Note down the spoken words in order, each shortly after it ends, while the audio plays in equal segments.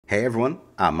Hey everyone,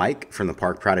 I'm Mike from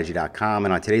theparkprodigy.com,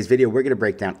 and on today's video we're going to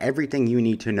break down everything you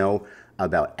need to know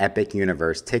about Epic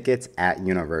Universe tickets at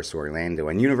Universal Orlando.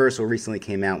 And Universal recently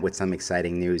came out with some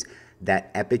exciting news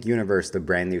that Epic Universe, the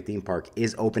brand new theme park,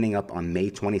 is opening up on May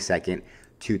 22nd,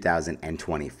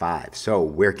 2025. So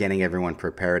we're getting everyone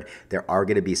prepared. There are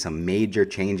going to be some major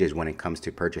changes when it comes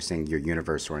to purchasing your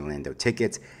Universal Orlando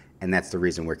tickets. And that's the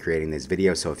reason we're creating this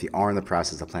video. So if you are in the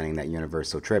process of planning that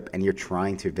Universal trip and you're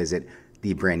trying to visit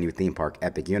the brand new theme park,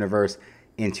 Epic Universe,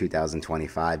 in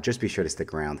 2025, just be sure to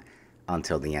stick around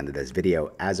until the end of this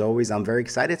video. As always, I'm very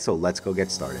excited, so let's go get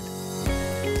started.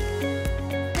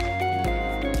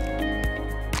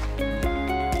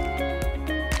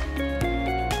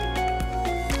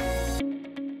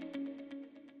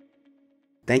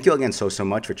 Thank you again so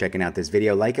much for checking out this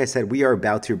video. Like I said, we are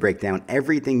about to break down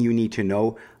everything you need to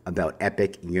know about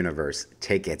Epic Universe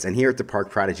tickets. And here at the Park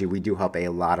Prodigy, we do help a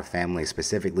lot of families.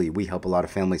 Specifically, we help a lot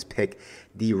of families pick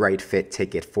the right fit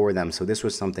ticket for them. So this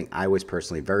was something I was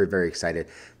personally very excited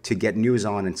to get news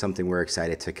on, and something we're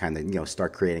excited to kind of,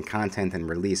 start creating content and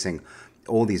releasing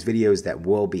all these videos that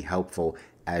will be helpful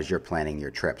as you're planning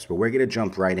your trips. But we're going to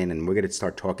jump right in and we're going to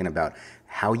start talking about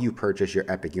how you purchase your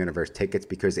Epic Universe tickets,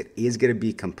 because it is going to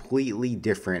be completely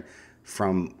different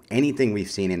from anything we've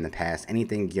seen in the past,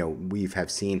 anything we have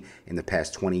seen in the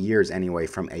past 20 years anyway,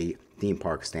 from a theme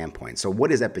park standpoint. So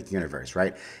what is Epic Universe,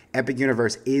 right? Epic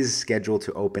Universe is scheduled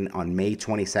to open on May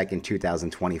 22nd,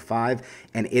 2025,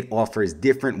 and it offers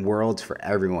different worlds for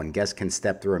everyone. Guests can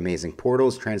step through amazing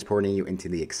portals, transporting you into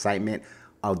the excitement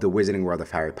of the Wizarding World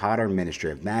of Harry Potter,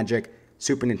 Ministry of Magic,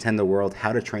 Super Nintendo World,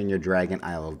 How to Train Your Dragon,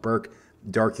 Isle of Berk,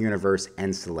 Dark Universe,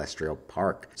 and Celestial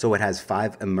Park. So it has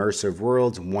 5 immersive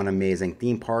worlds, 1 amazing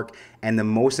theme park, and the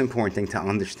most important thing to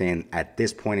understand at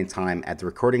this point in time, at the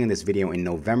recording of this video in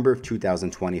November of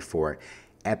 2024,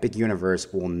 Epic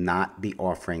Universe will not be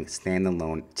offering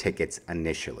standalone tickets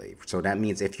initially. So that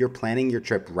means if you're planning your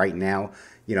trip right now,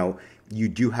 you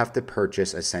do have to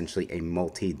purchase essentially a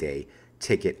multi-day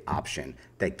ticket option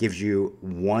that gives you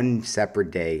 1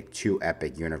 separate day to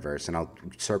Epic Universe. And I'll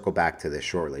circle back to this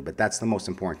shortly, but that's the most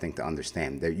important thing to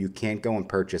understand, that you can't go and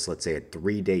purchase, let's say, a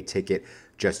 3-day ticket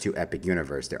just to Epic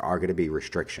Universe. There are going to be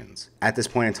restrictions. At this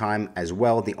point in time as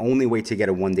well, the only way to get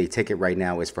a 1-day ticket right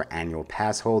now is for annual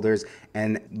pass holders.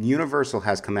 And Universal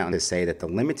has come out to say that the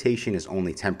limitation is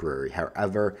only temporary.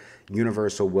 However,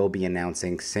 Universal will be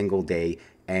announcing single-day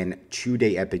and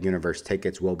 2-day Epic Universe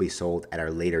tickets will be sold at a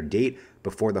later date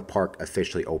before the park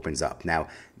officially opens up. Now,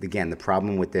 again, the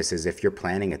problem with this is if you're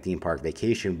planning a theme park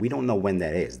vacation, we don't know when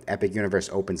that is. Epic Universe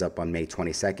opens up on May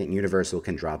 22nd. Universal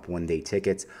can drop 1-day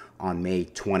tickets on May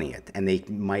 20th, and they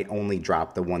might only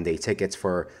drop the 1-day tickets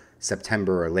for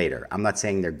September or later. I'm not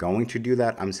saying they're going to do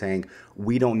that. I'm saying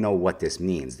we don't know what this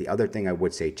means. The other thing I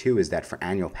would say too is that for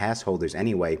annual pass holders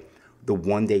anyway, the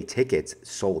 1-day tickets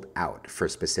sold out for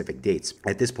specific dates.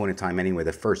 At this point in time anyway,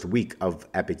 the first week of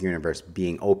Epic Universe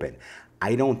being open.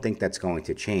 I don't think that's going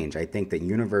to change. I think that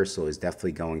Universal is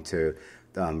definitely going to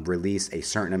release a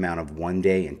certain amount of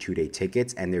 1-day and 2-day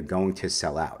tickets, and they're going to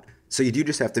sell out. So you do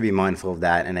just have to be mindful of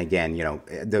that. And again,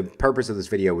 the purpose of this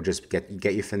video would just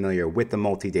get you familiar with the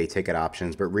multi-day ticket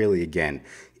options. But really, again,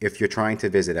 if you're trying to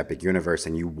visit Epic Universe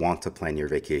and you want to plan your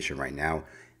vacation right now,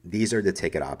 these are the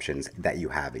ticket options that you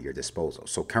have at your disposal.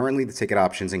 So currently the ticket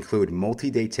options include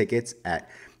multi-day tickets at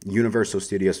Universal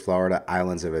Studios Florida,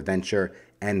 Islands of Adventure,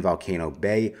 and Volcano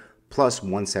Bay, plus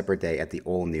 1 separate day at the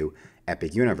all-new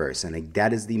Epic Universe. And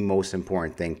that is the most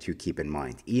important thing to keep in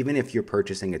mind. Even if you're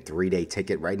purchasing a 3-day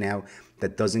ticket right now,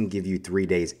 that doesn't give you 3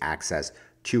 days access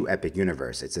to Epic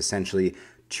Universe. It's essentially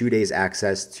 2 days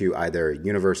access to either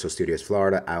Universal Studios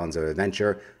Florida, Islands of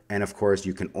Adventure, and of course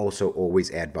you can also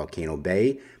always add Volcano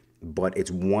Bay, but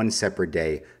it's 1 separate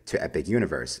day to Epic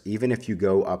Universe. Even if you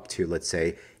go up to, let's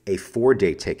say, a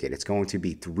 4-day ticket, it's going to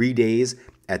be 3 days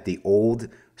at the old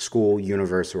school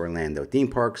Universal Orlando theme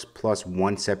parks, plus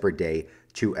 1 separate day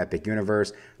to Epic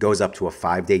Universe. Goes up to a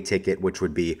 5-day ticket, which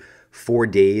would be 4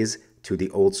 days to the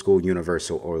old school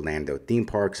Universal Orlando theme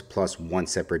parks, plus 1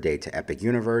 separate day to Epic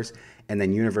Universe. And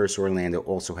then Universal Orlando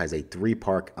also has a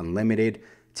 3-park unlimited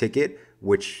ticket,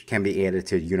 which can be added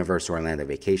to Universal Orlando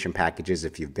vacation packages.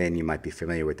 If you've been, you might be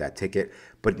familiar with that ticket.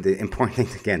 But the important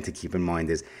thing, again, to keep in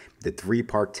mind is the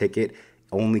 3-park ticket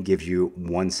only gives you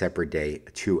 1 separate day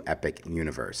to Epic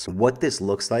Universe. What this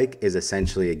looks like is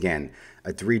essentially, again,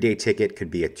 a 3-day ticket could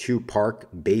be a 2-park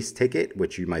base ticket,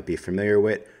 which you might be familiar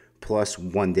with, plus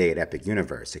 1 day at Epic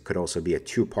Universe. It could also be a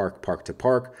 2-park park to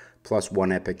park, plus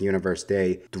 1 Epic Universe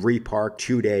day, 3-park,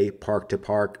 2-day park to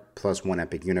park, plus 1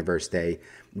 Epic Universe day.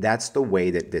 That's the way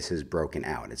that this is broken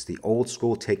out. It's the old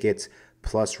school tickets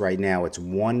plus right now it's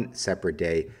one separate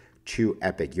day to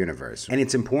Epic Universe. And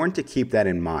it's important to keep that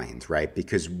in mind, right?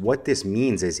 Because what this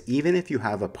means is even if you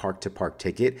have a park-to-park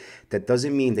ticket, that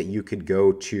doesn't mean that you could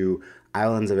go to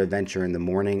Islands of Adventure in the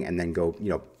morning and then go,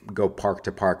 go park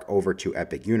to park over to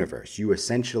Epic Universe. You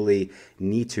essentially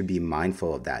need to be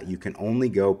mindful of that. You can only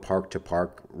go park to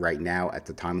park right now at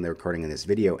the time of the recording of this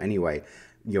video anyway,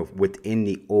 within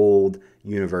the old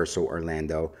Universal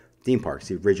Orlando theme parks,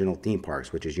 the original theme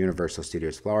parks, which is Universal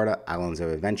Studios Florida, Islands of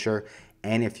Adventure.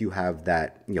 And if you have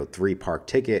that, 3-park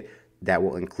ticket, that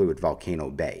will include Volcano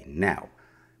Bay. Now,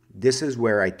 this is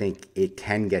where I think it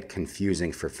can get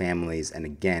confusing for families. And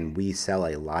again, we sell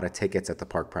a lot of tickets at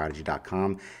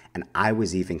theparkprodigy.com. And I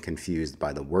was even confused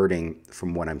by the wording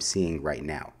from what I'm seeing right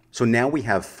now. So now we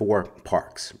have 4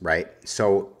 parks, right?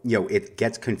 So, it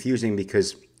gets confusing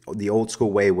because the old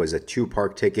school way was a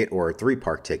 2-park ticket or a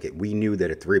 3-park ticket. We knew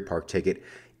that a 3-park ticket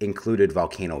included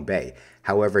Volcano Bay.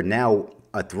 However, now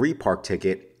a 3-park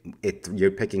ticket,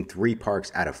 you're picking 3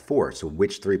 parks out of 4. So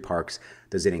which 3 parks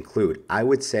does it include? I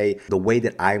would say the way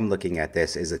that I'm looking at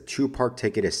this is a 2-park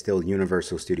ticket is still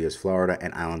Universal Studios Florida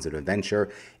and Islands of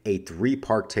Adventure. A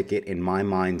 3-park ticket, in my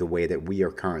mind, the way that we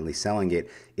are currently selling it,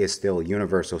 is still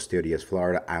Universal Studios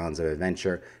Florida, Islands of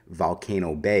Adventure,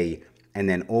 Volcano Bay, and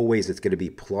then always it's going to be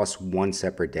plus 1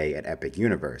 separate day at Epic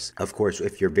Universe. Of course,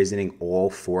 if you're visiting all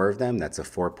 4 of them, that's a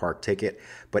 4-park ticket.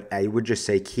 But I would just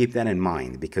say keep that in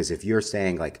mind, because if you're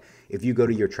saying, like, if you go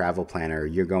to your travel planner,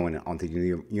 you're going onto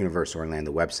the Universal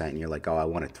Orlando website and you're like, oh, I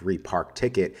want a 3-park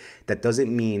ticket, that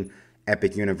doesn't mean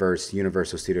Epic Universe,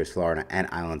 Universal Studios Florida, and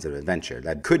Islands of Adventure.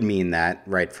 That could mean that,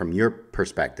 right, from your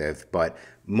perspective, but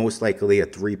most likely a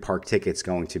 3-park ticket is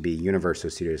going to be Universal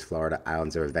Studios Florida,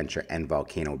 Islands of Adventure, and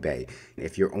Volcano Bay.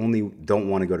 If you only don't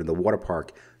want to go to the water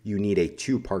park, you need a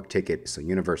 2-park ticket, so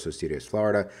Universal Studios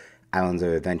Florida, Islands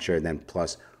of Adventure, then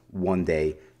plus 1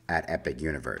 day at Epic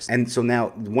Universe. And so now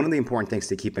one of the important things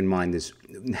to keep in mind is,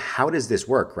 how does this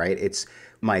work, right? It's,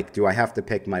 Mike, do I have to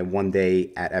pick my 1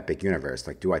 day at Epic Universe?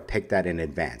 Like, do I pick that in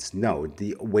advance? No,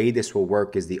 the way this will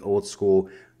work is the old school,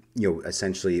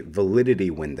 essentially validity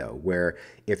window, where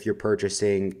if you're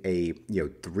purchasing a,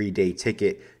 3-day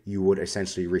ticket, you would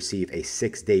essentially receive a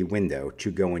 6-day window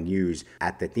to go and use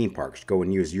at the theme parks, go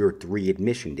and use your 3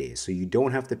 admission days. So you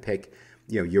don't have to pick,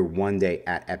 your 1 day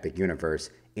at Epic Universe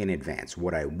in advance.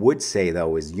 What I would say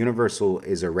though is Universal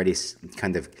is already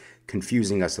kind of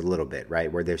confusing us a little bit,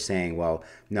 right? Where they're saying, well,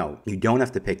 no, you don't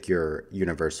have to pick your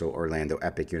Universal Orlando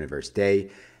Epic Universe day.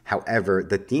 However,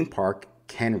 the theme park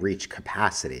can reach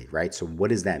capacity, right? So what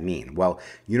does that mean? Well,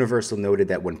 Universal noted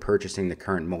that when purchasing the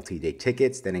current multi-day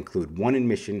tickets that include 1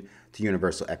 admission to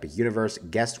Universal Epic Universe,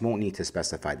 guests won't need to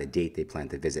specify the date they plan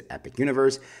to visit Epic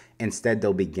Universe. Instead,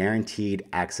 they'll be guaranteed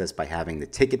access by having the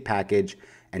ticket package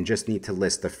and just need to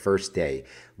list the first day.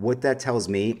 What that tells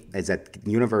me is that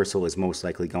Universal is most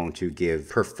likely going to give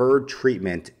preferred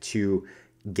treatment to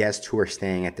guests who are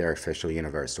staying at their official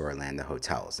Universal Orlando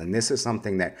hotels. And this is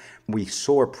something that we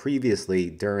saw previously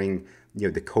during the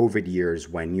COVID years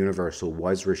when Universal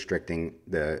was restricting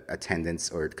the attendance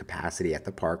or capacity at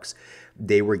the parks.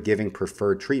 They were giving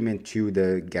preferred treatment to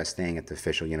the guests staying at the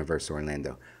official Universal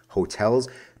Orlando hotels,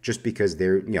 just because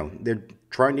they're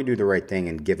trying to do the right thing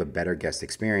and give a better guest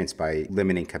experience by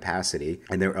limiting capacity.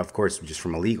 And they're, of course, just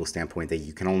from a legal standpoint, that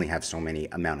you can only have so many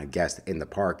amount of guests in the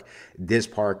park. This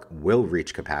park will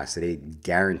reach capacity,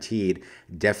 guaranteed,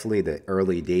 definitely the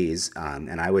early days.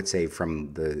 And I would say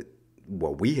from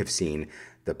what we have seen,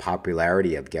 the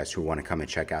popularity of guests who want to come and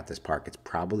check out this park, it's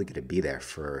probably going to be there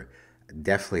for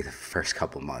definitely the first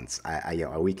couple months.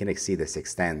 We can see this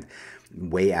extend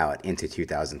way out into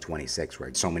 2026,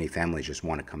 where so many families just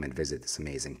want to come and visit this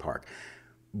amazing park.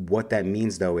 What that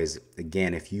means, though, is,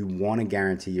 again, if you want to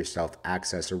guarantee yourself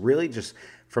access, or really just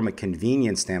from a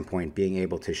convenience standpoint, being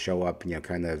able to show up,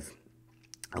 kind of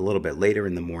a little bit later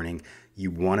in the morning, you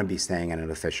want to be staying at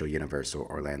an official Universal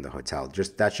Orlando hotel.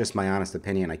 That's just my honest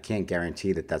opinion. I can't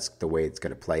guarantee that that's the way it's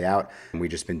going to play out.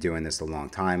 We've just been doing this a long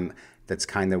time. That's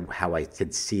kind of how I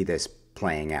could see this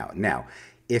playing out. Now,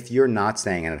 if you're not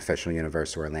staying at an official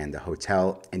Universal Orlando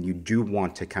hotel and you do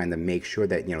want to kind of make sure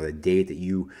that, the day that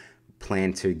you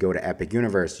plan to go to Epic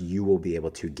Universe, you will be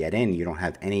able to get in. You don't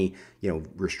have any,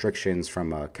 restrictions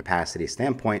from a capacity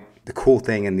standpoint. The cool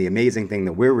thing and the amazing thing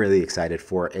that we're really excited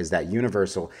for is that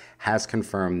Universal has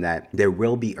confirmed that there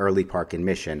will be early park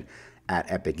admission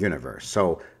at Epic Universe.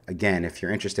 So again, if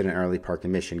you're interested in early park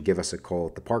admission, give us a call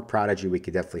at the Park Prodigy. We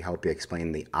could definitely help you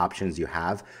explain the options you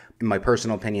have. My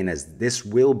personal opinion is this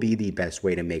will be the best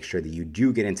way to make sure that you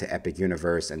do get into Epic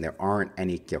Universe and there aren't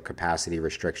any capacity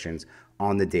restrictions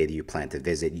on the day that you plan to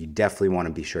visit. You definitely want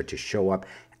to be sure to show up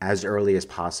as early as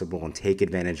possible and take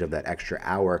advantage of that extra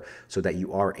hour so that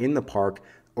you are in the park,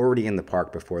 already in the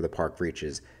park before the park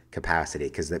reaches capacity.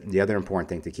 Because the other important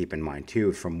thing to keep in mind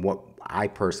too, from what I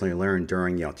personally learned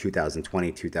during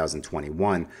 2020,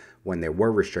 2021, when there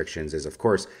were restrictions, is of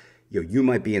course you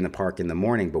might be in the park in the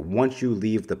morning, but once you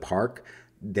leave the park,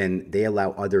 then they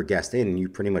allow other guests in and you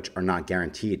pretty much are not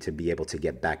guaranteed to be able to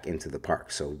get back into the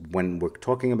park. So when we're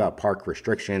talking about park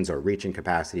restrictions or reaching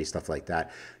capacity, stuff like that,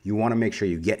 you want to make sure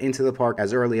you get into the park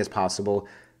as early as possible,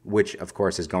 which of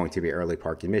course is going to be early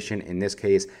park admission in this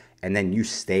case, and then you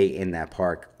stay in that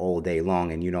park all day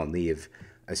long and you don't leave,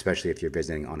 especially if you're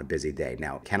visiting on a busy day.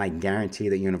 Now, can I guarantee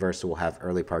that Universal will have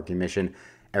early park admission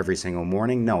every single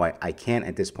morning? No, I can't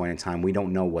at this point in time. We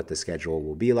don't know what the schedule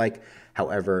will be like.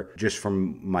 However, just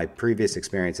from my previous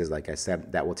experiences, like I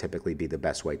said, that will typically be the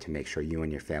best way to make sure you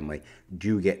and your family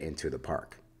do get into the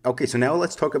park. Okay, so now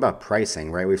let's talk about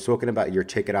pricing, right? We've spoken about your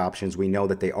ticket options. We know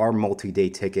that they are multi-day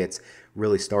tickets,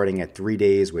 really starting at 3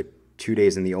 days with 2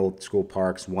 days in the old school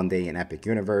parks, 1 day in Epic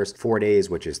Universe, 4 days,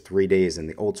 which is 3 days in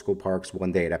the old school parks,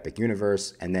 1 day at Epic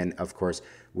Universe. And then, of course,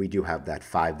 we do have that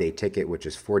 5-day ticket, which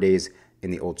is 4 days in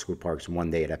the old school parks,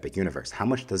 1 day at Epic Universe. How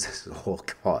much does this all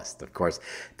cost? Of course,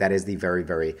 that is the very,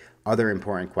 very other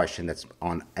important question that's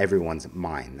on everyone's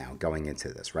mind now going into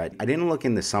this, right? I didn't look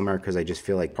in the summer because I just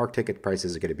feel like park ticket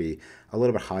prices are going to be a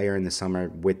little bit higher in the summer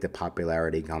with the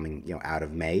popularity coming, out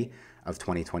of May of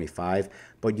 2025.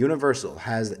 But Universal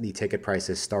has the ticket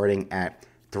prices starting at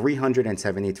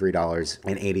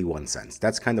 $373.81.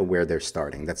 That's kind of where they're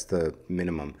starting. That's the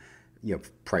minimum,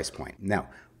 price point. Now,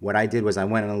 what I did was I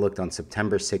went and looked on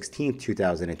September 16th,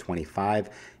 2025.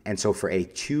 And so for a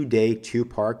 2-day,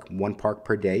 2-park, 1 park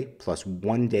per day, plus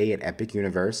 1 day at Epic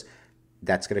Universe,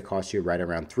 that's going to cost you right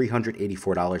around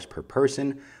 $384 per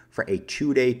person. For a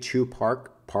 2-day,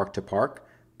 2-park, park to park,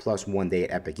 plus 1 day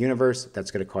at Epic Universe, that's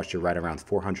going to cost you right around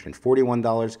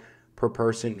 $441 per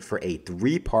person. For a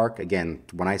 3-park, again,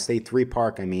 when I say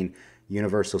 3-park, I mean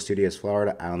Universal Studios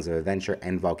Florida, Islands of Adventure,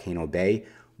 and Volcano Bay,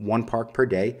 1 park per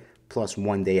day, plus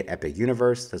 1 day at Epic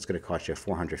Universe, that's going to cost you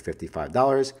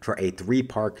 $455. For a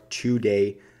 3-park,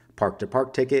 2-day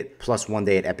park-to-park ticket, plus 1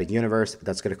 day at Epic Universe,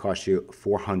 that's going to cost you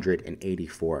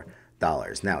 $484.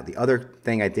 Now, the other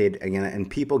thing I did, again, and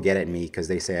people get at me because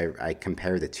they say I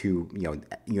compare the two,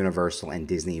 Universal and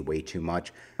Disney way too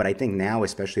much. But I think now,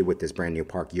 especially with this brand new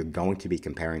park, you're going to be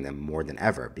comparing them more than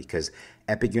ever because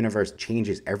Epic Universe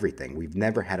changes everything. We've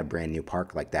never had a brand new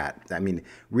park like that. I mean,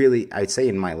 really, I'd say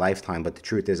in my lifetime, but the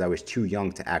truth is I was too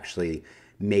young to actually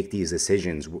make these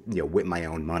decisions, with my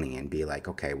own money and be like,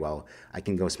 okay, well, I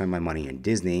can go spend my money in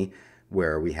Disney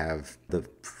where we have the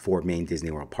 4 main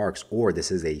Disney World parks, or this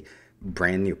is a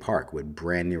brand new park with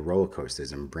brand new roller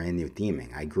coasters and brand new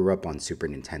theming. I grew up on Super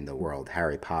Nintendo World,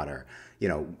 Harry Potter,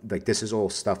 this is all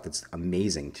stuff that's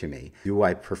amazing to me. Do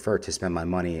I prefer to spend my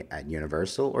money at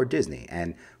Universal or Disney?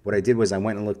 And what I did was I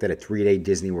went and looked at a 3-day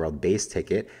Disney World base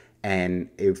ticket,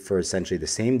 and for essentially the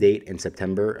same date in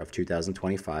September of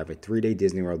 2025, a 3-day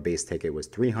Disney World base ticket was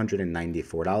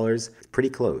 $394. Pretty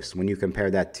close when you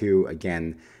compare that to,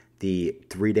 again, the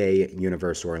 3-day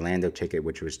Universal Orlando ticket,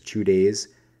 which was 2 days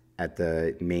at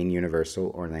the main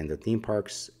Universal Orlando theme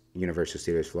parks, Universal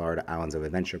Studios Florida, Islands of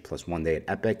Adventure, plus 1 day at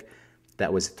Epic.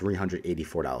 That was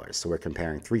 $384. So we're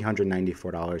comparing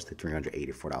 $394 to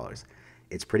 $384.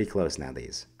 It's pretty close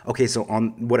nowadays. Okay, so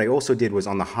on what I also did was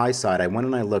on the high side, I went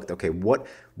and I looked, okay, what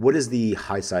does the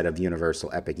high side of Universal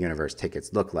Epic Universe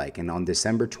tickets look like? And on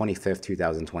December 25th,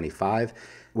 2025,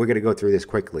 we're going to go through this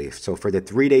quickly. So for the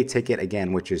 3-day ticket,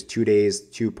 again, which is 2 days,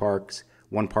 2 parks,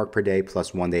 1 park per day,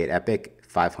 plus 1 day at Epic,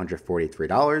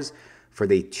 $543. For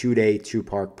the 2-day,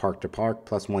 2-park, park to park,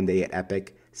 plus 1 day at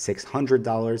Epic,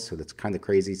 $600. So that's kind of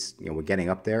crazy. We're getting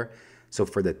up there. So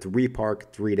for the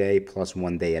 3-park, 3-day, plus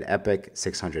 1 day at Epic,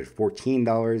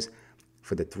 $614.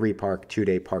 For the 3-park,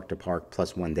 2-day, park to park,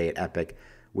 plus 1 day at Epic,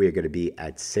 we are going to be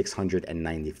at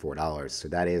 $694. So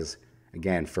that is,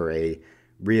 again, for a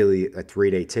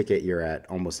 3-day ticket, you're at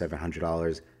almost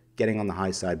 $700, getting on the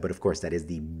high side. But of course, that is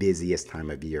the busiest time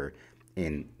of year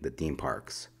in the theme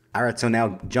parks. All right, so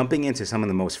now jumping into some of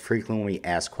the most frequently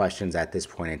asked questions at this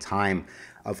point in time,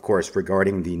 of course,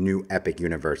 regarding the new Epic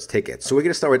Universe tickets. So we're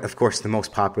going to start with, of course, the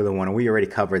most popular one, and we already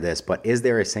covered this, but is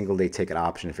there a single-day ticket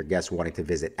option for guests wanting to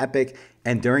visit Epic?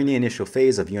 And during the initial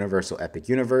phase of Universal Epic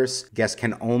Universe, guests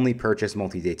can only purchase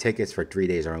multi-day tickets for 3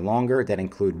 days or longer that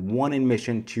include 1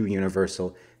 admission to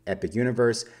Universal Epic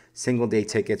Universe. Single-day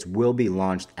tickets will be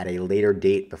launched at a later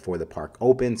date before the park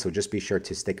opens, so just be sure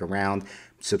to stick around.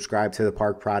 Subscribe to the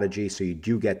Park Prodigy so you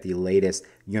do get the latest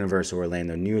Universal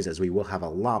Orlando news, as we will have a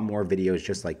lot more videos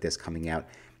just like this coming out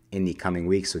in the coming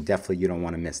weeks. So definitely you don't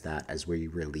want to miss that as we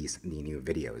release the new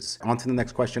videos. On to the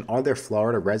next question. Are there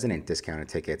Florida resident discounted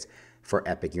tickets for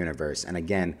Epic Universe? And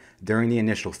again, during the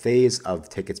initial phase of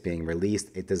tickets being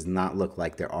released, it does not look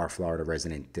like there are Florida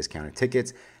resident discounted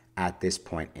tickets at this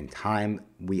point in time.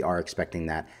 We are expecting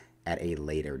that at a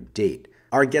later date.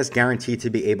 Are guests guaranteed to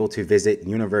be able to visit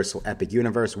Universal Epic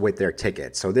Universe with their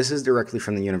tickets? So this is directly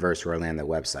from the Universal Orlando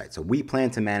website. So we plan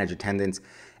to manage attendance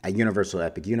at Universal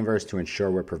Epic Universe to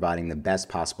ensure we're providing the best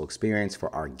possible experience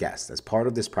for our guests. As part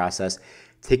of this process,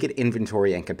 ticket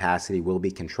inventory and capacity will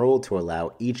be controlled to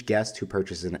allow each guest who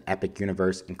purchases an Epic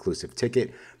Universe inclusive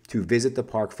ticket to visit the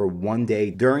park for 1 day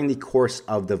during the course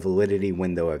of the validity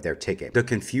window of their ticket. The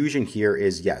confusion here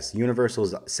is, yes, Universal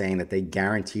is saying that they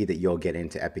guarantee that you'll get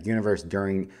into Epic Universe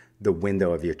during the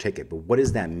window of your ticket. But what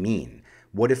does that mean?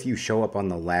 What if you show up on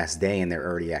the last day and they're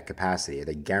already at capacity? Are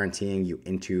they guaranteeing you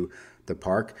into the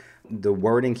park? The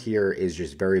wording here is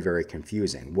just very, very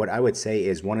confusing. What I would say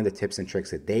is one of the tips and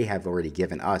tricks that they have already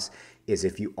given us is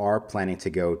if you are planning to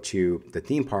go to the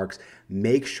theme parks,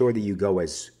 make sure that you go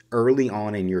as early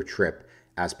on in your trip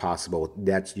as possible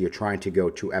that you're trying to go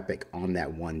to Epic on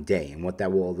that 1 day. And what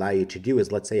that will allow you to do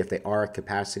is, let's say if they are at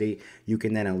capacity, you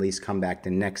can then at least come back the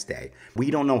next day.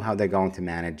 We don't know how they're going to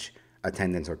manage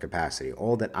attendance or capacity.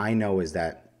 All that I know is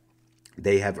that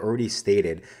they have already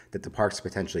stated that the parks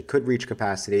potentially could reach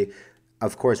capacity.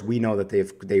 Of course, we know that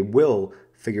they will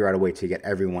figure out a way to get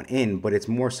everyone in, but it's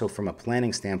more so from a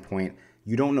planning standpoint.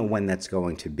 You don't know when that's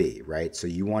going to be, right? So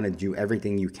you want to do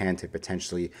everything you can to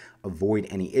potentially avoid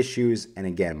any issues. And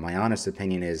again, my honest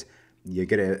opinion is you're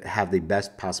going to have the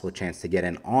best possible chance to get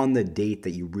in on the date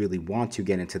that you really want to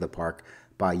get into the park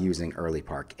by using early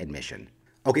park admission.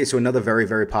 Okay, so another very,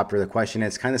 very popular question.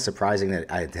 It's kind of surprising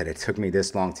that it took me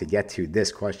this long to get to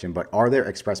this question, but are there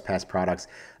Express Pass products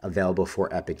available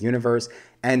for Epic Universe?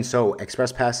 And so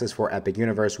Express Passes for Epic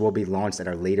Universe will be launched at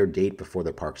a later date before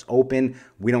the parks open.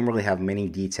 We don't really have many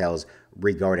details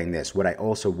regarding this. What I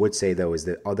also would say, though, is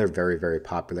the other very, very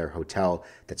popular hotel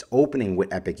that's opening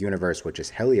with Epic Universe, which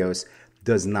is Helios,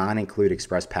 does not include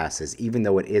Express Passes, even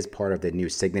though it is part of the new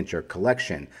Signature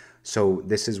collection. So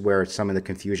this is where some of the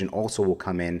confusion also will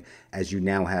come in, as you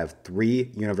now have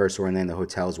 3 Universal Orlando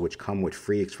hotels which come with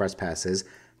free Express Passes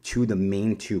to the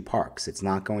main 2 parks. It's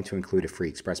not going to include a free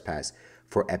Express Pass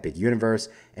for Epic Universe,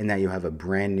 and now you have a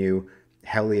brand new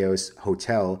Helios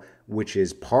hotel, which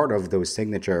is part of those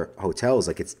Signature hotels,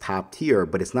 like it's top tier,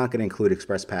 but it's not going to include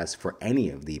Express Pass for any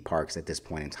of the parks at this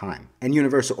point in time. And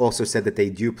Universal also said that they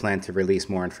do plan to release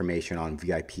more information on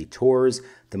VIP tours,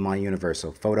 the My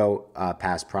Universal Photo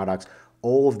Pass products.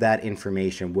 All of that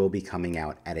information will be coming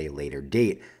out at a later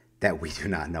date that we do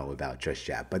not know about just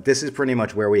yet. But this is pretty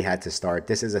much where we had to start.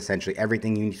 This is essentially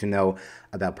everything you need to know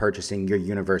about purchasing your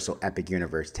Universal Epic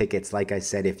Universe tickets. Like I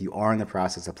said, if you are in the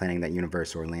process of planning that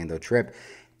Universal Orlando trip,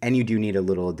 and you do need a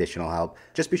little additional help,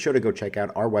 just be sure to go check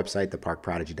out our website,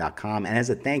 theparkprodigy.com. And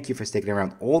as a thank you for sticking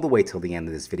around all the way till the end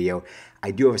of this video, I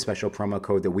do have a special promo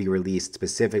code that we released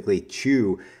specifically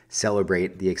to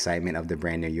celebrate the excitement of the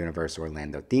brand new Universal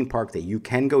Orlando theme park that you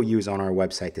can go use on our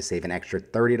website to save an extra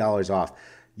 $30 off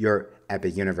your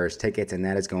Epic Universe tickets, and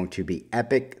that is going to be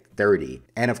EPIC30.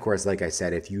 And of course, like I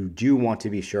said, if you do want to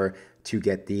be sure to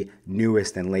get the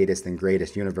newest and latest and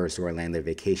greatest Universal Orlando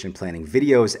vacation planning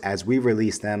videos as we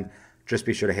release them, just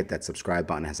be sure to hit that subscribe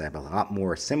button, as I have a lot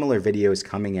more similar videos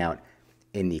coming out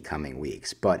in the coming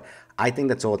weeks. But I think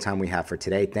that's all the time we have for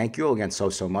today. Thank you all again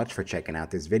so much for checking out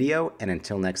this video, and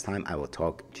until next time, I will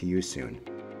talk to you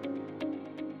soon.